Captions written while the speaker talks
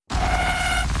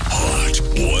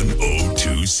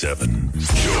1027.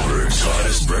 Joburg's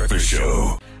hottest breakfast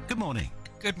show. Good morning.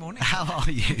 Good morning. How are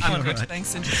you? I'm good, Right.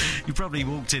 thanks. And You probably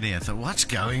walked in here and thought, what's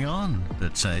going on?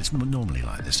 But it's normally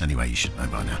like this anyway, you should know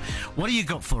by now. What do you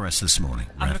got for us this morning,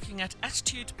 I'm Rev? looking at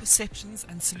attitude, perceptions,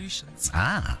 and solutions.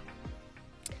 Ah,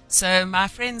 So my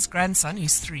friend's grandson,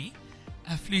 who's 3,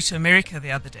 flew to America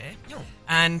the other day,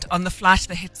 and on the flight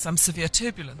they hit some severe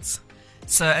turbulence.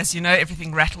 So as you know,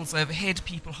 everything rattles overhead,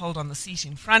 people hold on the seat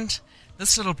in front.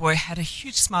 This little boy had a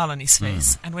huge smile on his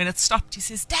face, and when it stopped, he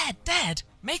says, Dad,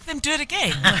 make them do it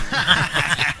again.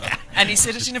 And he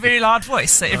said it in a very loud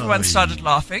voice, so everyone started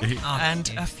laughing, and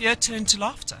fear turned to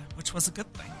laughter, which was a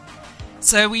good thing.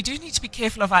 So we do need to be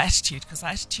careful of our attitude, because our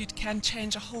attitude can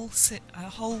change a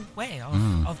whole way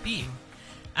of being.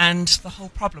 And the whole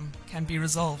problem can be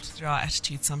resolved through our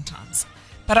attitude sometimes.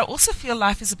 But I also feel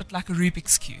life is a bit like a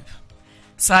Rubik's Cube.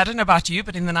 So I don't know about you,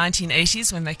 but in the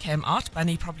 1980s when they came out,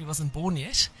 Bunny probably wasn't born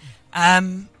yet,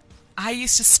 I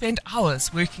used to spend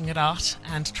hours working it out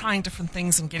and trying different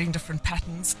things and getting different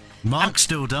patterns. Mark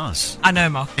still does. I know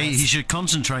Mark He does. should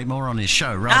concentrate more on his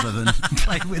show rather than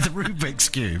play with the Rubik's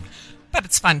Cube. But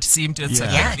it's fun to see him do it so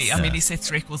Yeah. quickly. Yes. I mean, he sets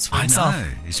records for I himself. know,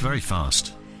 he's very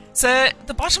fast. So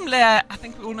the bottom layer, I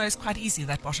think we all know, is quite easy,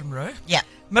 that bottom row. Yeah.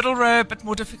 Middle row, a bit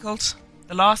more difficult.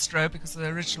 The last row, because the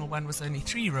original one was only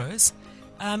 3 rows,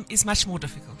 is much more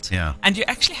difficult. Yeah. And you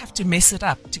actually have to mess it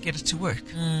up to get it to work.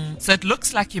 So it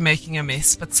looks like you're making a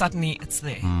mess, but suddenly it's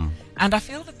there. And I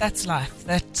feel that that's life,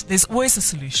 that there's always a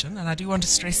solution, and I do want to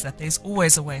stress that there's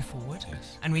always a way forward,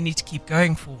 and we need to keep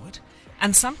going forward.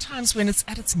 And sometimes when it's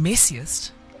at its messiest,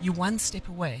 you're one step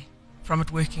away from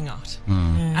it working out.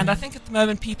 And I think at the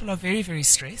moment people are very, very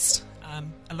stressed.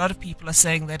 A lot of people are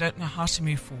saying they don't know how to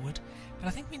move forward, but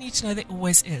I think we need to know there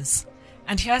always is.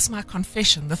 And here's my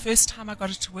confession. The first time I got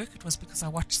it to work, it was because I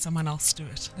watched someone else do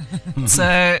it.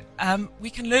 So we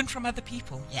can learn from other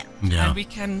people. Yeah. Yeah. And we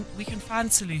can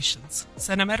find solutions.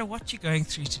 So no matter what you're going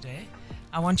through today,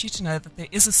 I want you to know that there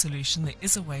is a solution, there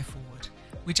is a way forward.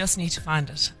 We just need to find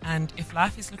it. And if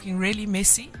life is looking really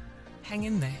messy, hang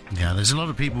in there. Yeah, there's a lot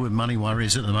of people with money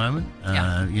worries at the moment,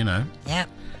 you know, Yeah.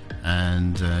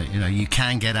 and, you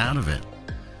can get out of it.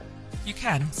 You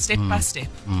can, step by step.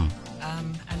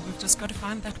 And we've just got to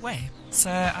find that way.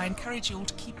 So I encourage you all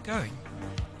to keep going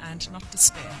and not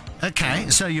despair. Okay,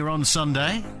 so you're on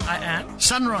Sunday. I am.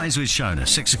 Sunrise with Shona,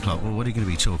 6 o'clock. Well, what are you going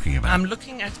to be talking about? I'm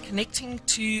looking at connecting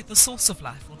to the source of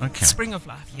life, or Okay. the spring of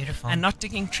life. Beautiful. And not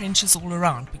digging trenches all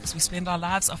around, because we spend our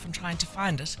lives often trying to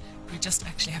find it. We just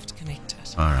actually have to connect to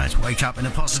it. All right, wake up in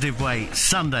a positive way.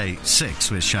 Sunday,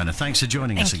 6 with Shona. Thanks for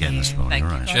joining us Thank again you. this morning. Thank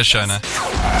All you, right. guys. Cheers, Shona.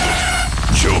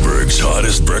 Joburg's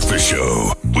hottest breakfast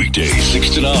show. Weekdays 6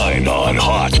 to 9 on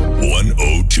Hot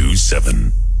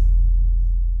 1027.